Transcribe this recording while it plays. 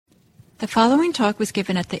The following talk was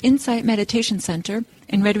given at the Insight Meditation Center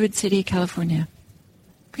in Redwood City, California.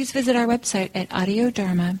 Please visit our website at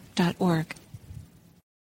audiodharma.org.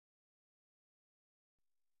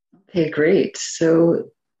 Okay, great.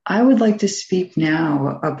 So I would like to speak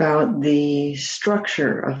now about the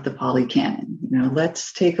structure of the Pali Canon.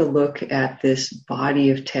 Let's take a look at this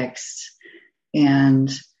body of texts and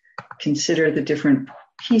consider the different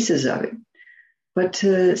pieces of it. But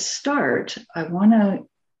to start, I want to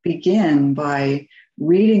begin by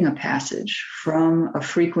reading a passage from a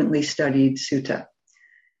frequently studied sutta.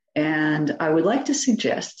 And I would like to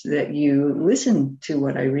suggest that you listen to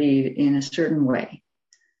what I read in a certain way,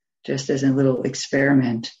 just as a little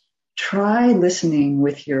experiment. Try listening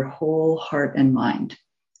with your whole heart and mind,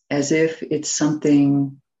 as if it's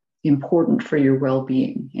something important for your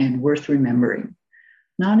well-being and worth remembering.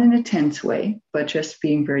 Not in a tense way, but just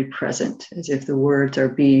being very present, as if the words are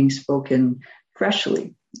being spoken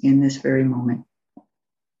freshly in this very moment.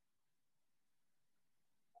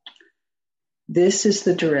 This is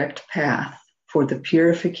the direct path for the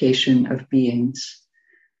purification of beings,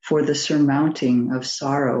 for the surmounting of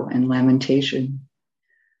sorrow and lamentation,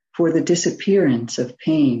 for the disappearance of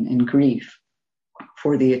pain and grief,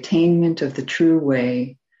 for the attainment of the true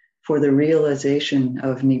way, for the realization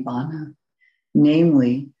of nibbana,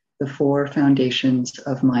 namely the four foundations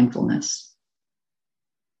of mindfulness.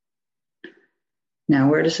 Now,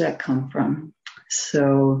 where does that come from?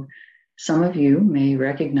 So some of you may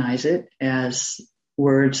recognize it as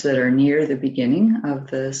words that are near the beginning of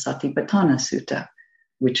the Satipatthana Sutta,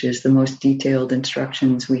 which is the most detailed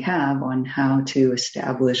instructions we have on how to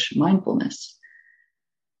establish mindfulness.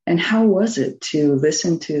 And how was it to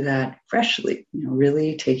listen to that freshly,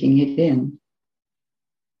 really taking it in?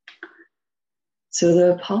 So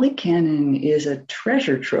the Pali Canon is a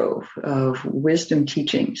treasure trove of wisdom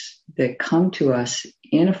teachings that come to us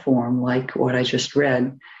in a form like what I just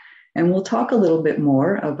read. And we'll talk a little bit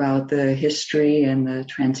more about the history and the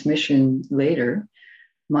transmission later.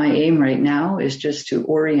 My aim right now is just to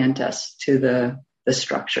orient us to the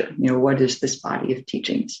structure. What is this body of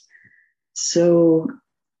teachings? So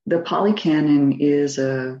the Pali Canon is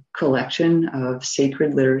a collection of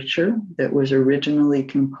sacred literature that was originally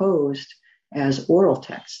composed as oral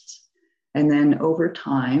texts. And then over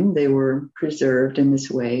time, they were preserved in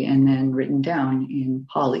this way and then written down in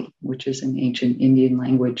Pali, which is an ancient Indian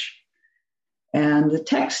language. And the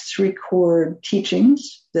texts record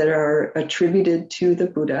teachings that are attributed to the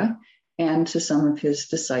Buddha and to some of his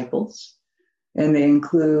disciples. And they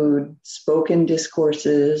include spoken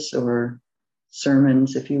discourses or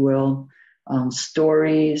sermons, if you will,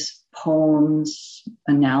 stories, poems,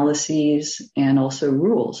 analyses, and also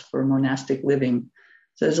rules for monastic living.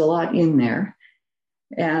 So there's a lot in there.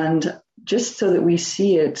 And just so that we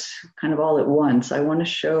see it kind of all at once, I want to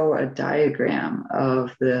show a diagram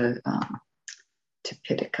of the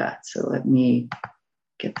Tipitaka. So let me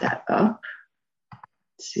get that up.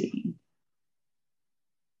 Let's see.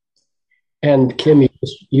 And Kim,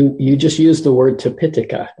 you just used the word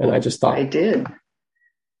Tipitaka, and I just thought... I did.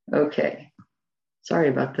 Okay. Sorry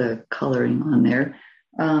about the coloring on there.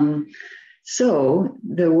 So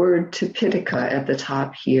the word Tipitaka at the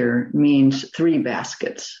top here means three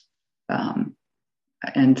baskets.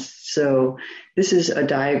 And so this is a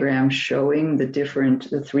diagram showing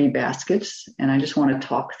the three baskets. And I just want to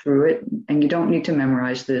talk through it. And you don't need to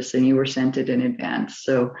memorize this, and you were sent it in advance.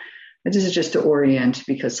 So this is just to orient,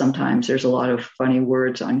 because sometimes there's a lot of funny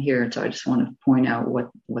words on here. So I just want to point out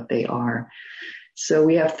what they are. So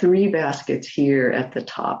we have three baskets here at the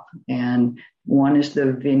top, and one is the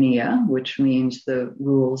Vinaya, which means the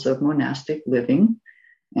rules of monastic living.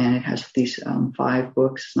 And it has these 5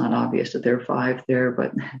 books. It's not obvious that there are 5 there,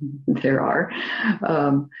 but there are.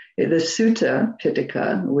 The Sutta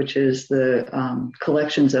Pitaka, which is the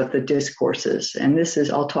collections of the discourses. And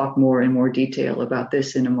I'll talk more in more detail about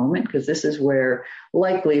this in a moment, because this is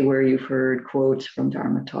likely where you've heard quotes from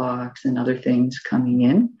Dharma talks and other things coming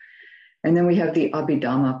in. And then we have the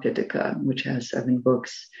Abhidhamma Pitaka, which has 7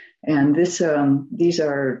 books. And these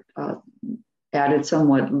are added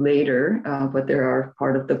somewhat later, but they are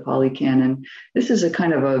part of the Pali Canon. This is a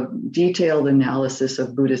kind of a detailed analysis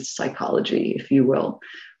of Buddhist psychology, if you will.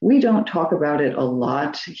 We don't talk about it a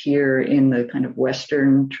lot here in the kind of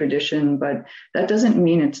Western tradition, but that doesn't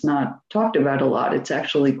mean it's not talked about a lot. It's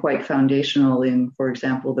actually quite foundational in, for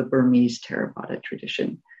example, the Burmese Theravada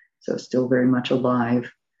tradition. So still very much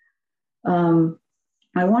alive.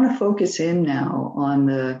 I want to focus in now on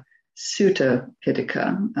the Sutta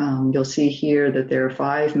Pitaka. You'll see here that there are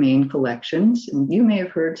 5 main collections, and you may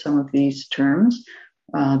have heard some of these terms.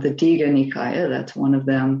 The Digha Nikaya, that's one of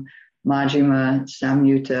them. Majjhima,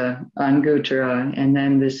 Samyutta, Anguttara, and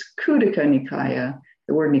then this Khuddaka Nikaya.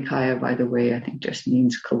 The word Nikaya, by the way, I think just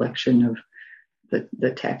means collection of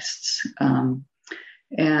the texts.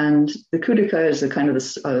 And the Khuddaka is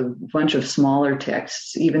a bunch of smaller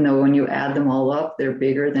texts, even though when you add them all up, they're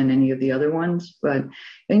bigger than any of the other ones. But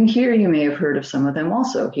in here, you may have heard of some of them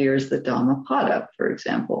also. Here's the Dhammapada, for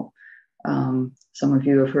example. Some of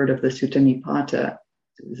you have heard of the Sutta Nipata.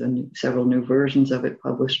 There's several new versions of it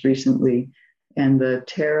published recently. And the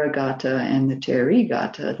Therigatha and the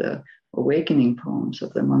Therigatha, the awakening poems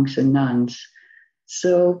of the monks and nuns.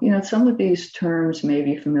 So, some of these terms may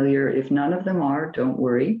be familiar. If none of them are, don't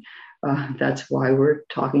worry. That's why we're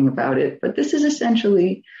talking about it. But this is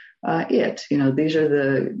essentially it. These are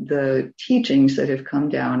the teachings that have come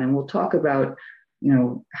down, and we'll talk about,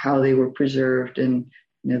 how they were preserved and,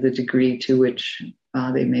 the degree to which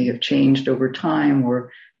they may have changed over time,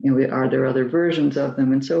 or, are there other versions of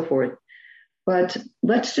them and so forth. But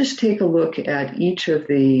let's just take a look at each of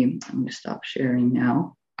I'm going to stop sharing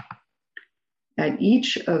now. At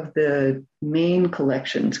each of the main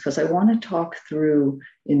collections, because I want to talk through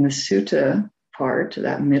in the sutta part,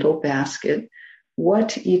 that middle basket,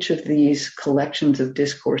 what each of these collections of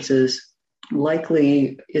discourses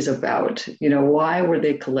likely is about. Why were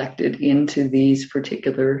they collected into these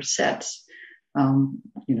particular sets?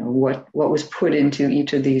 What was put into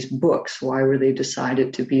each of these books? Why were they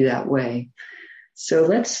decided to be that way? So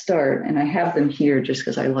let's start, and I have them here just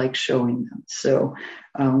because I like showing them. So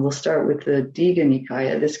we'll start with the Digha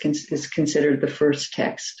Nikaya. This is considered the first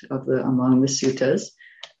text among the suttas.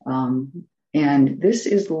 And this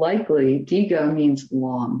is likely, Digha means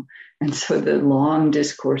long. And so the long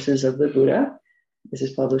discourses of the Buddha. This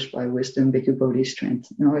is published by Wisdom Bhikkhu Bodhi's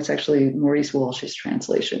it's actually Maurice Walsh's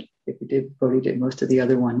translation. Bodhi did most of the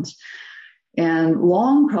other ones. And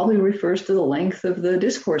long probably refers to the length of the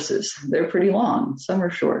discourses. They're pretty long. Some are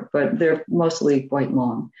short, but they're mostly quite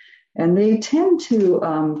long. And they tend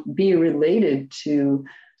to be related to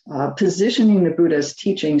positioning the Buddha's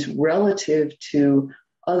teachings relative to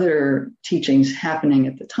other teachings happening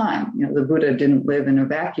at the time. The Buddha didn't live in a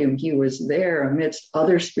vacuum. He was there amidst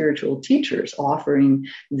other spiritual teachers offering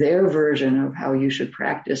their version of how you should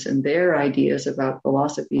practice and their ideas about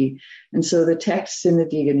philosophy. And so the texts in the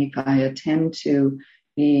Digha Nikaya tend to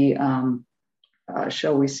be,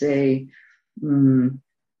 shall we say,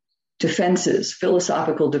 defenses,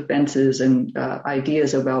 philosophical defenses and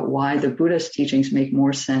ideas about why the Buddha's teachings make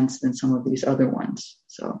more sense than some of these other ones.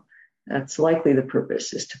 So that's likely the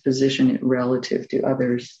purpose, is to position it relative to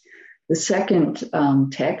others. The second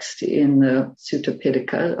text in the Sutta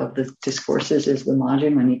Pitaka of the discourses is the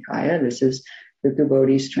Majjhima Nikaya. This is Bhikkhu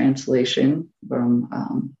Bodhi's translation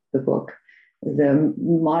from the book. The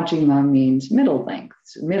Majjhima means middle length,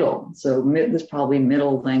 middle. So this is probably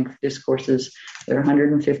middle length discourses. There are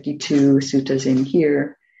 152 suttas in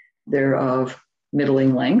here. They're of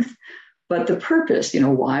middling length. But the purpose,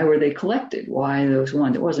 why were they collected? Why those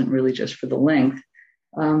ones? It wasn't really just for the length.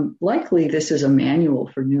 Likely this is a manual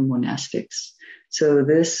for new monastics. So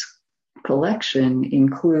this collection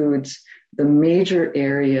includes the major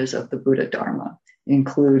areas of the Buddha Dharma,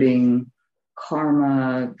 including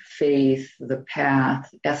karma, faith, the path,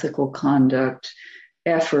 ethical conduct,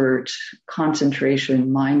 effort,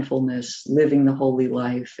 concentration, mindfulness, living the holy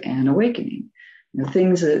life, and awakening.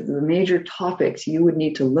 Things that the major topics you would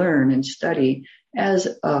need to learn and study as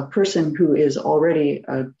a person who is already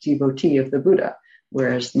a devotee of the Buddha,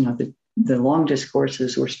 whereas the long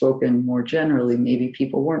discourses were spoken more generally. Maybe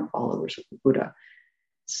people weren't followers of the Buddha.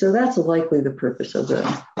 So that's likely the purpose of the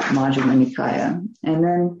Majjhima Nikaya. And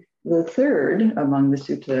then the third among the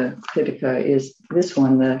Sutta Pitaka is this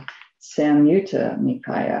one, the Samyutta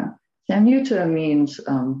Nikaya. Samyutta means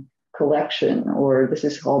collection, or this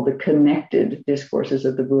is called the connected discourses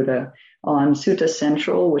of the Buddha. On Sutta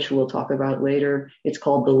Central, which we'll talk about later, it's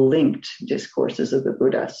called the linked discourses of the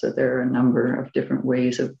Buddha. So there are a number of different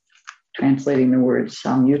ways of translating the word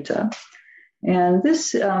Samyutta. And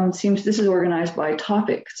this this is organized by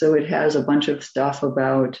topic. So it has a bunch of stuff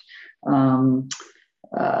about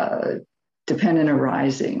dependent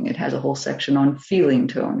arising. It has a whole section on feeling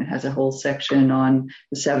tone. It has a whole section on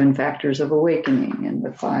the 7 factors of awakening and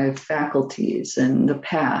the 5 faculties and the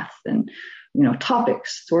path and,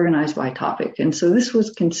 topics. It's organized by topic. And so this was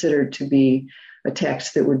considered to be a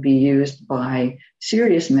text that would be used by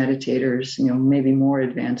serious meditators, maybe more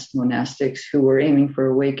advanced monastics who were aiming for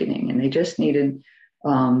awakening. And they just needed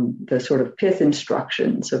the sort of pith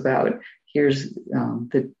instructions about here's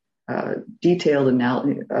the detailed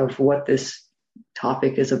analysis of what this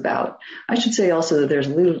topic is about. I should say also that there's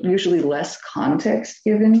usually less context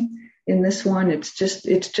given in this one. It's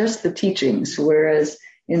just the teachings, whereas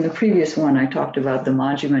in the previous one, I talked about the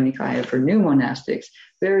Majjhima Nikaya for new monastics,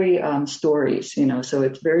 very stories, so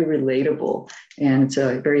it's very relatable, and it's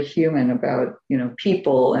very human about,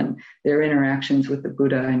 people and their interactions with the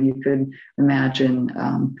Buddha. And you could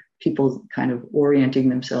imagine people kind of orienting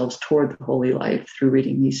themselves toward the holy life through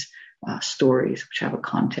reading these stories, which have a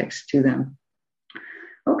context to them.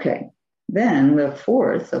 Okay, then the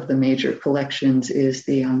fourth of the major collections is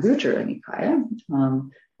the Anguttara Nikaya.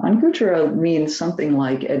 Anguttara means something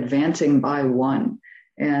like advancing by one.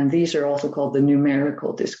 And these are also called the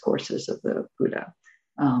numerical discourses of the Buddha,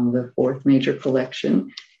 the fourth major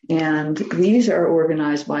collection. And these are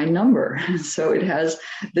organized by number. So it has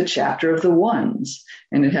the chapter of the ones,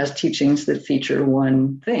 and it has teachings that feature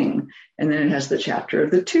one thing. And then it has the chapter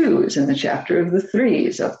of the twos and the chapter of the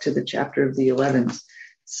threes up to the chapter of the 11s.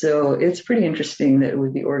 So it's pretty interesting that it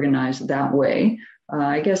would be organized that way.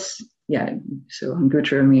 I guess, yeah, so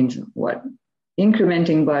Anguttara means what?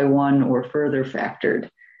 Incrementing by one or further factored.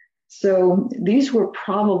 So these were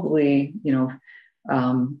probably,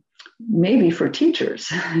 maybe for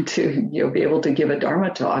teachers to be able to give a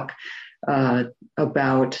Dharma talk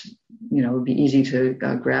about, it'd be easy to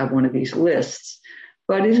grab one of these lists.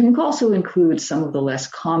 But it can also include some of the less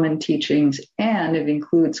common teachings, and it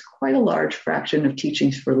includes quite a large fraction of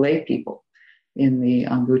teachings for lay people in the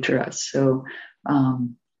Anguttara. So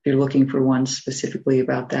if you're looking for one specifically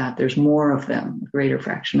about that, there's more of them, a greater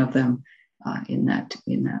fraction of them in that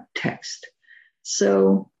text.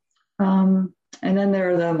 So, and then there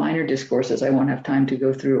are the minor discourses. I won't have time to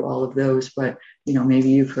go through all of those, but maybe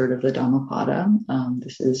you've heard of the Dhammapada.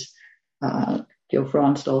 This is Gil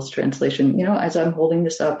Fronsdal's translation. As I'm holding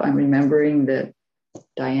this up, I'm remembering that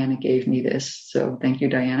Diana gave me this. So thank you,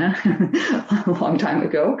 Diana, a long time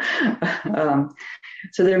ago.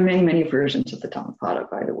 So there are many, many versions of the Dhammapada,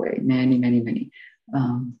 by the way, many, many, many.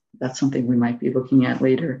 That's something we might be looking at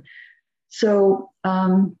later. So,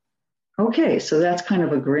 okay, so that's kind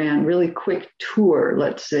of a grand, really quick tour,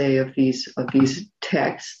 let's say, of these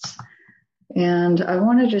texts. And I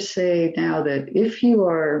want to just say now that if you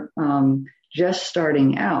are just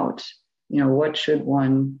starting out, what should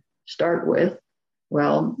one start with?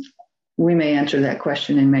 Well, we may answer that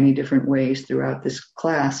question in many different ways throughout this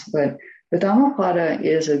class, but the Dhammapada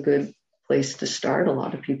is a good place to start. A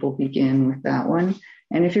lot of people begin with that one.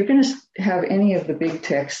 And if you're going to have any of the big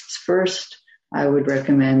texts first, I would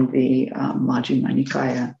recommend the Majjhima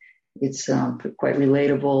Nikaya. It's quite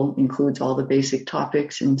relatable, includes all the basic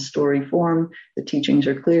topics in story form. The teachings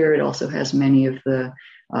are clear. It also has many of the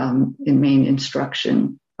main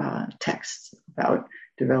instruction texts about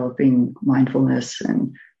developing mindfulness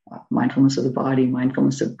and mindfulness of the body,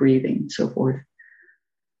 mindfulness of breathing, and so forth.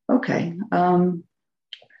 Okay,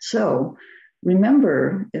 so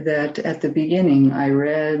remember that at the beginning I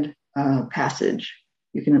read a passage.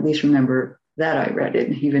 You can at least remember that I read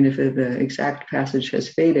it, even if the exact passage has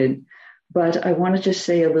faded. But I want to just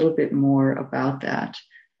say a little bit more about that.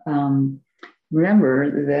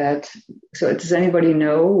 Remember that, so does anybody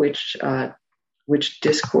know which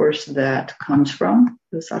discourse that comes from,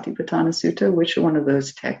 the Satipatthana Sutta? Which one of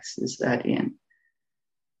those texts is that in?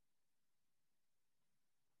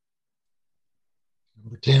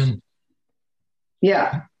 Number 10.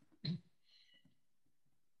 Yeah.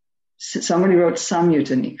 Somebody wrote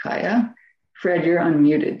Samyutta Nikaya. Fred, you're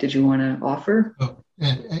unmuted. Did you want to offer? Oh,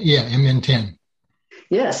 yeah, MN10.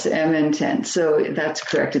 Yes, MN10. So that's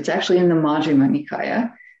correct. It's actually in the Majjhima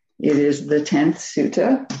Nikaya. It is the 10th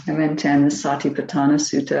sutta, MN10, the Satipatthana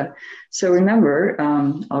Sutta. So remember,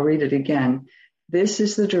 I'll read it again. This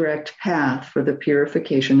is the direct path for the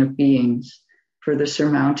purification of beings, for the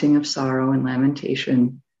surmounting of sorrow and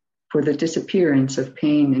lamentation, for the disappearance of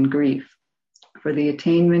pain and grief, for the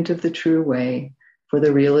attainment of the true way, for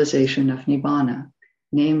the realization of Nibbana,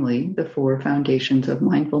 namely the four foundations of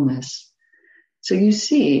mindfulness. So you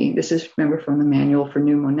see, this is, remember, from the Manual for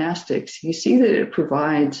New Monastics, you see that it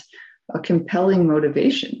provides a compelling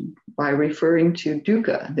motivation by referring to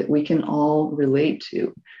dukkha that we can all relate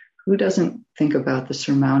to. Who doesn't think about the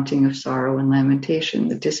surmounting of sorrow and lamentation,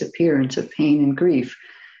 the disappearance of pain and grief?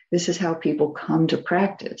 This is how people come to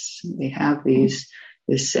practice. They have this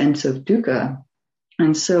sense of dukkha.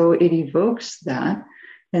 And so it evokes that.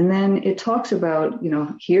 And then it talks about,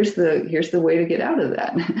 here's the way to get out of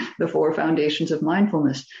that, the four foundations of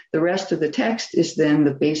mindfulness. The rest of the text is then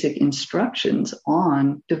the basic instructions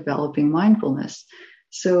on developing mindfulness.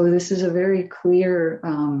 So this is a very clear,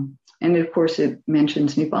 and of course it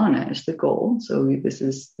mentions Nibbana as the goal. So this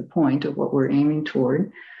is the point of what we're aiming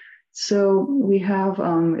toward. So we have,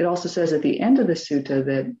 it also says at the end of the sutta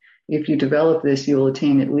that if you develop this, you'll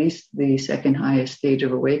attain at least the second highest stage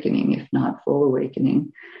of awakening, if not full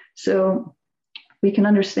awakening. So we can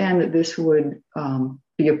understand that this would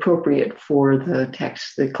be appropriate for the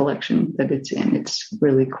text, the collection that it's in. It's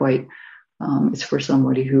really quite, it's for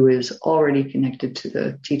somebody who is already connected to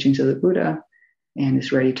the teachings of the Buddha and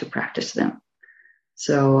is ready to practice them.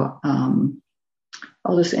 So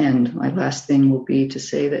I'll just end. My last thing will be to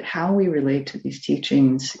say that how we relate to these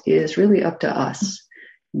teachings is really up to us.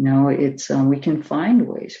 You know, it's we can find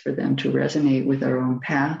ways for them to resonate with our own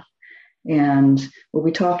path. And we'll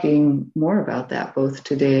be talking more about that both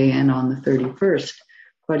today and on the 31st.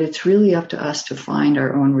 But it's really up to us to find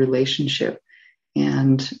our own relationship.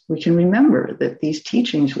 And we can remember that these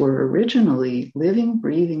teachings were originally living,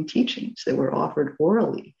 breathing teachings that were offered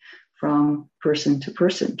orally from person to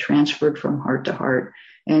person, transferred from heart to heart.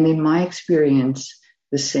 And in my experience,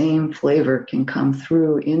 the same flavor can come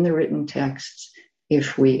through in the written texts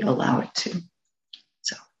if we allow it to.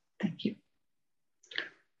 So, thank you.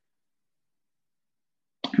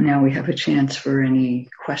 Now we have a chance for any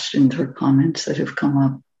questions or comments that have come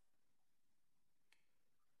up.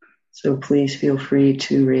 So please feel free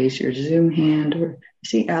to raise your Zoom hand, or I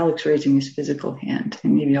see Alex raising his physical hand,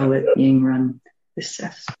 and maybe I'll let Ying run this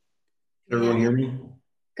session. Everyone hear me?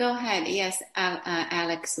 Go ahead. Yes,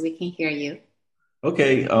 Alex, we can hear you.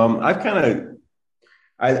 Okay. I'm kind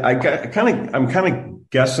of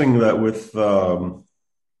guessing that with,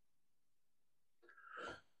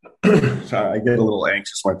 I get a little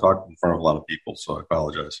anxious when I talk in front of a lot of people, so I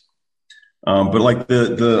apologize. But like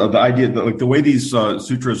the idea that like the way these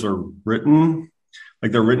sutras are written,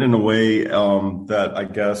 like they're written in a way that I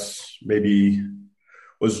guess maybe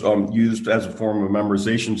was used as a form of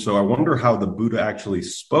memorization. So I wonder how the Buddha actually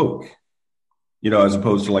spoke, you know, as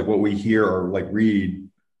opposed to like what we hear or like read.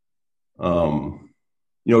 You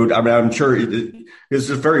know, I mean, I'm sure it's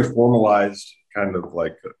just very formalized, kind of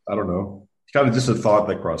like, I don't know, kind of just a thought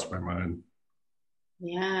that crossed my mind.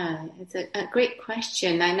 Yeah, it's a great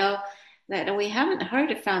question. I know that we haven't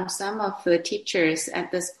heard from some of the teachers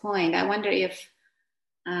at this point. I wonder if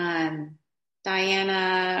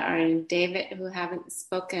Diana or David, who haven't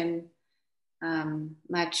spoken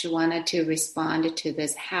much, wanted to respond to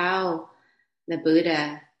this, how the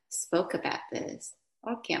Buddha spoke about this,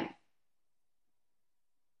 or Kim.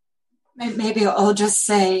 Maybe I'll just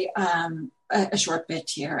say a short bit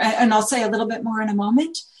here, and I'll say a little bit more in a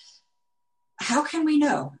moment. How can we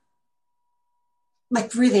know?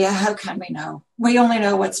 Like really, how can we know? We only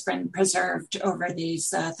know what's been preserved over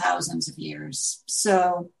these thousands of years.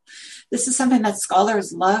 So this is something that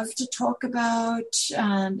scholars love to talk about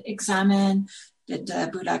and examine. Did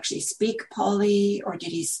Buddha actually speak Pali, or did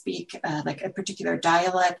he speak like a particular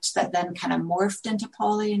dialect that then kind of morphed into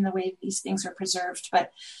Pali in the way these things are preserved?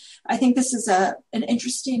 But I think this is an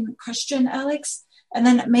interesting question, Alex. And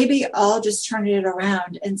then maybe I'll just turn it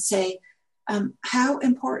around and say, how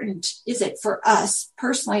important is it for us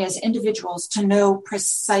personally as individuals to know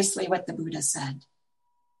precisely what the Buddha said?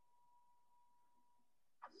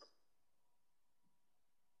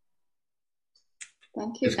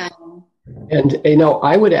 Thank you, Diane. And, you know,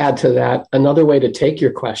 I would add to that another way to take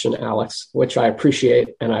your question, Alex, which I appreciate,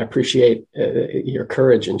 and I appreciate your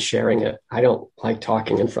courage in sharing it. I don't like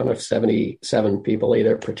talking in front of 77 people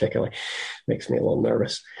either, particularly. Makes me a little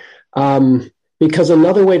nervous. Because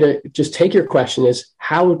another way to just take your question is,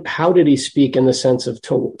 how did he speak in the sense of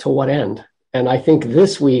to what end? And I think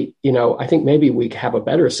I think maybe we have a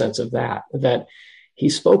better sense of that he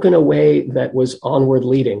spoke in a way that was onward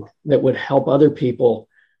leading, that would help other people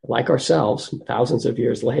like ourselves, thousands of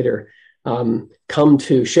years later, come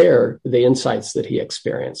to share the insights that he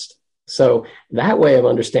experienced. So that way of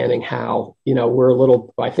understanding how, you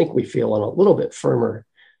know, I think we feel on a little bit firmer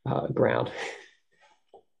ground.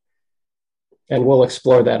 And we'll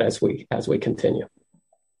explore that as we continue.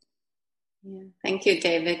 Yeah. Thank you,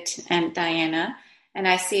 David and Diana. And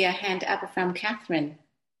I see a hand up from Catherine.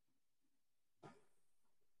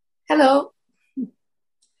 Hello.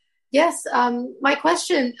 Yes, my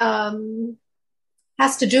question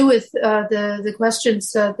has to do with the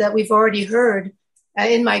questions that we've already heard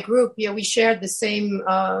in my group. Yeah, we shared the same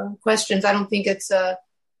questions. I don't think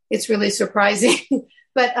it's really surprising,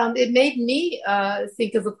 but it made me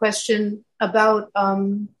think of a question about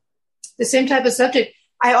the same type of subject.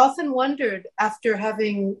 I often wondered, after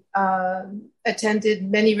having attended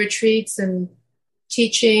many retreats and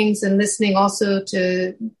teachings and listening also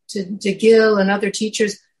to Gil and other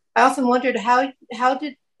teachers, I often wondered how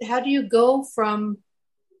do you go from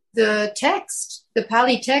the text, the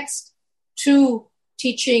Pali text, to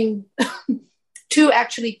teaching, to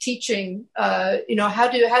actually teaching? How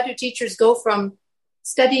do teachers go from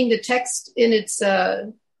studying the text in its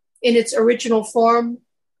original form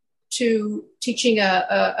to teaching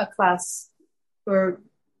a class, or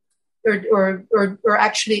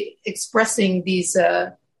actually expressing these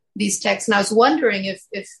texts. And I was wondering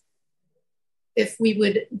if we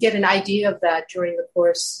would get an idea of that during the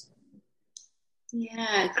course.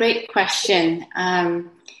 Yeah, great question.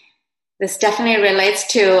 This definitely relates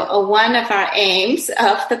to one of our aims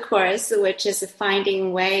of the course, which is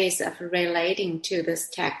finding ways of relating to this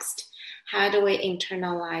text. How do we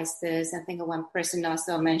internalize this? I think one person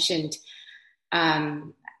also mentioned,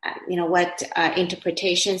 what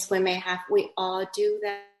interpretations we may have. We all do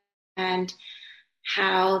that. And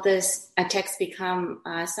how this text become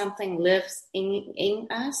something lives in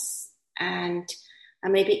us and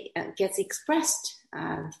maybe gets expressed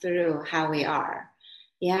through how we are.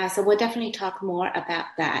 Yeah, so we'll definitely talk more about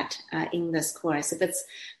that in this course. But it's a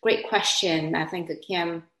great question. I think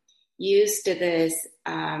Kim used this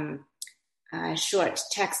short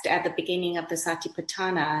text at the beginning of the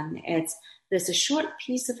Satipatthana. And there's a short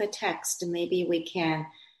piece of a text. Maybe we can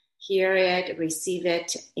hear it, receive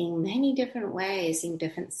it in many different ways, in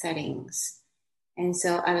different settings. And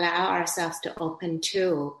so allow ourselves to open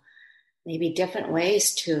to maybe different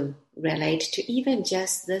ways to relate to even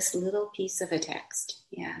just this little piece of a text.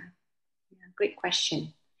 Yeah, great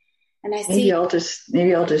question. And I see.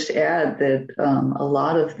 Maybe I'll just add that a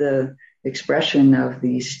lot of the expression of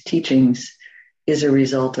these teachings is a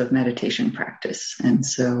result of meditation practice, and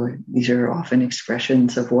so these are often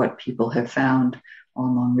expressions of what people have found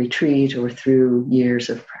on long retreat or through years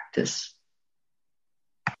of practice.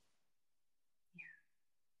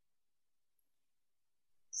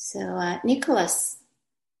 So, Nicholas.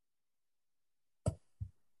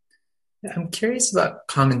 I'm curious about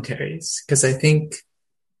commentaries, because I think,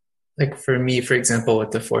 like for me, for example,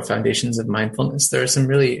 with the 4 Foundations of Mindfulness, there are some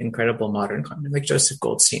really incredible modern commentaries. Like Joseph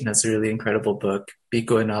Goldstein has a really incredible book.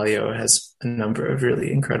 Biko Analio has a number of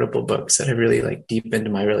really incredible books that have really like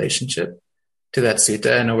deepened my relationship to that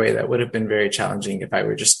sutta in a way that would have been very challenging if I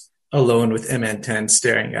were just alone with MN10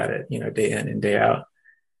 staring at it, day in and day out.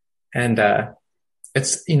 And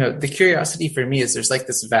it's, the curiosity for me is there's like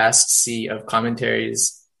this vast sea of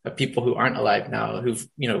commentaries of people who aren't alive now who've,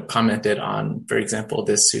 commented on, for example,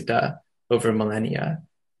 this sutta over millennia.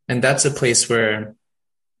 And that's a place where,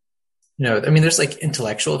 there's like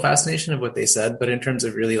intellectual fascination of what they said, but in terms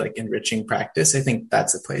of really like enriching practice, I think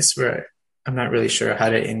that's a place where I'm not really sure how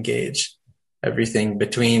to engage everything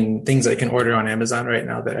between things I can order on Amazon right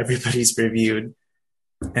now that everybody's reviewed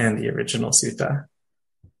and the original sutta.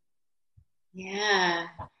 Yeah,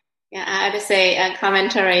 I would say a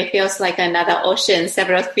commentary feels like another ocean,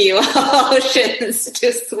 several few oceans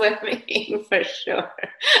to swim in for sure.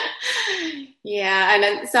 Yeah, and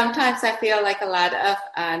then sometimes I feel like a lot of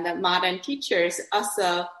the modern teachers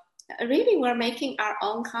also really were making our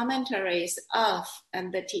own commentaries of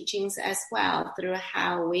the teachings as well, through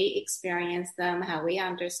how we experience them, how we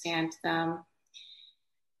understand them,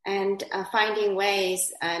 and finding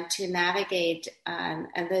ways to navigate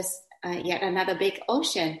this yet another big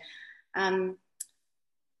ocean.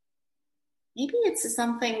 Maybe it's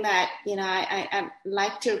something that, I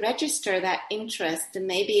like to register that interest.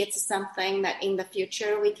 Maybe it's something that in the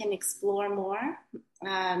future we can explore more.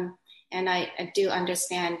 And I do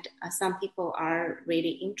understand some people are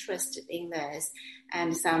really interested in this,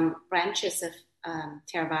 and some branches of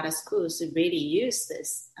Theravada schools really use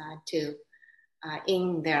this to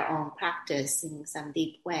in their own practice in some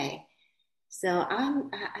deep way. So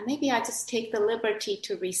maybe I just take the liberty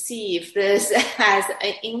to receive this as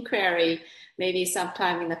an inquiry. Maybe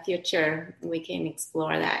sometime in the future we can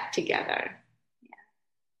explore that together.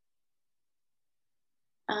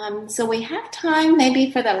 Yeah. So we have time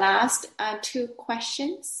maybe for the last 2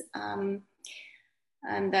 questions, and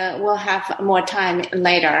we'll have more time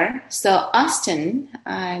later. So Austin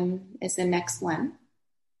is the next one.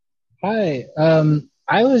 Hi.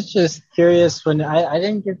 I was just curious when I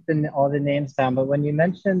didn't get all the names down, but when you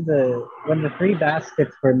mentioned when the 3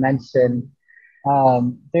 baskets were mentioned,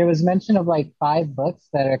 there was mention of like 5 books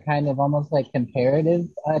that are kind of almost like comparative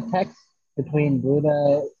texts between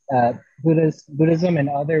Buddhism and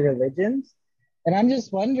other religions. And I'm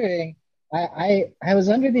just wondering, I was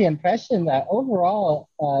under the impression that overall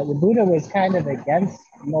the Buddha was kind of against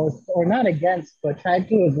most, or not against, but tried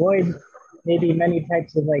to avoid maybe many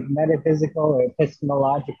types of like metaphysical or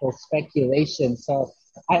epistemological speculation. So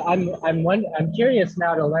I'm curious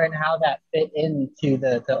now to learn how that fit into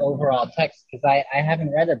the overall text, because I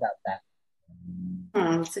haven't read about that.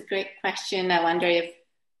 It's a great question. I wonder if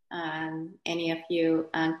any of you,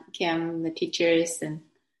 Kim, the teachers, and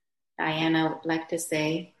Diana would like to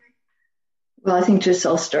say. Well, I think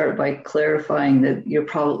I'll start by clarifying that you're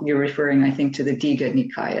referring, I think, to the Digha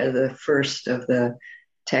Nikaya, the first of the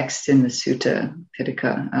texts in the Sutta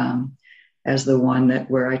Pitaka, as the one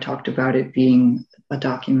where I talked about it being a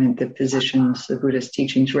document that positions the Buddha's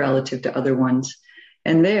teachings relative to other ones.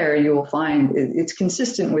 And there you will find it's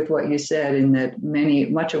consistent with what you said in that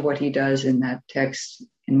much of what he does in that text,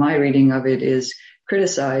 in my reading of it, is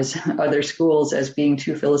criticize other schools as being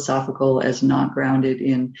too philosophical, as not grounded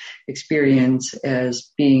in experience,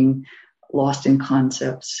 as being lost in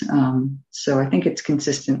concepts. So I think it's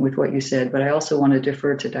consistent with what you said, but I also want to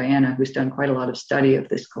defer to Diana, who's done quite a lot of study of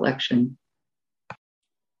this collection.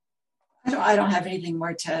 I don't have anything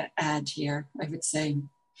more to add here, I would say.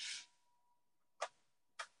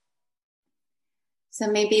 So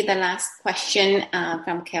maybe the last question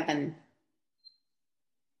from Kevin.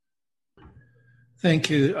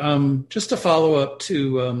 Thank you. Just to follow up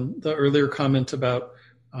to the earlier comment about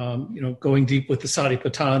going deep with the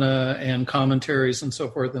Satipatthana and commentaries and so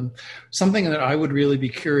forth, and something that I would really be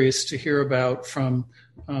curious to hear about from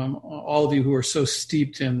all of you who are so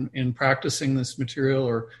steeped in practicing this material,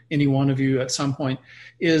 or any one of you at some point,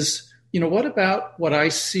 is what about what I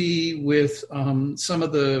see with some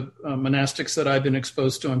of the monastics that I've been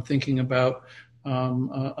exposed to? I'm thinking about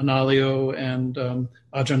Analio and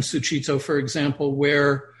Ajahn Sucitto, for example,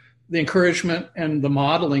 where the encouragement and the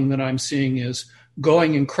modeling that I'm seeing is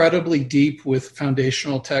going incredibly deep with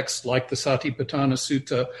foundational texts like the Satipatthana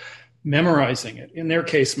Sutta, memorizing it. In their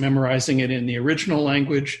case, memorizing it in the original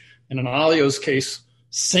language. In Analio's case,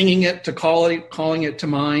 singing it to calling it to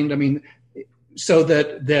mind. I mean, so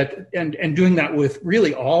that and doing that with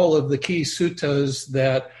really all of the key suttas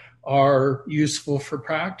that are useful for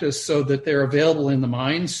practice, so that they're available in the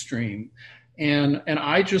mind stream. And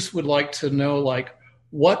I just would like to know,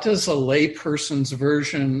 what does a layperson's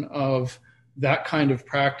version of that kind of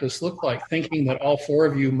practice look like? Thinking that all four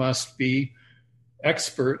of you must be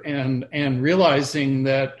expert, and realizing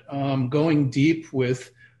that going deep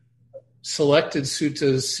with selected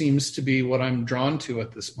suttas seems to be what I'm drawn to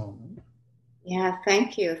at this moment. Yeah,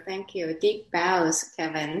 thank you. Deep bows,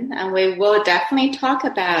 Kevin. And we will definitely talk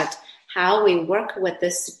about how we work with the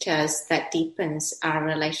suttas that deepens our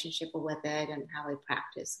relationship with it and how we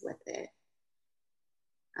practice with it.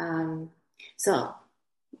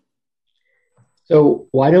 So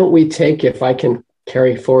why don't we take, if I can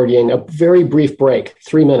carry forward, Ying, a very brief break,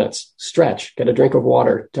 3 minutes, stretch, get a drink of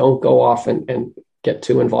water, don't go off and get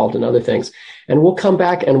too involved in other things. And we'll come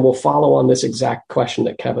back and we'll follow on this exact question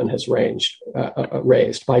that Kevin has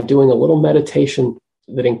raised by doing a little meditation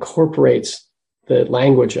that incorporates the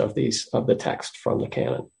language of the text from the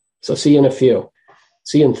canon. So see you in a few.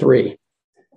 See you in 3.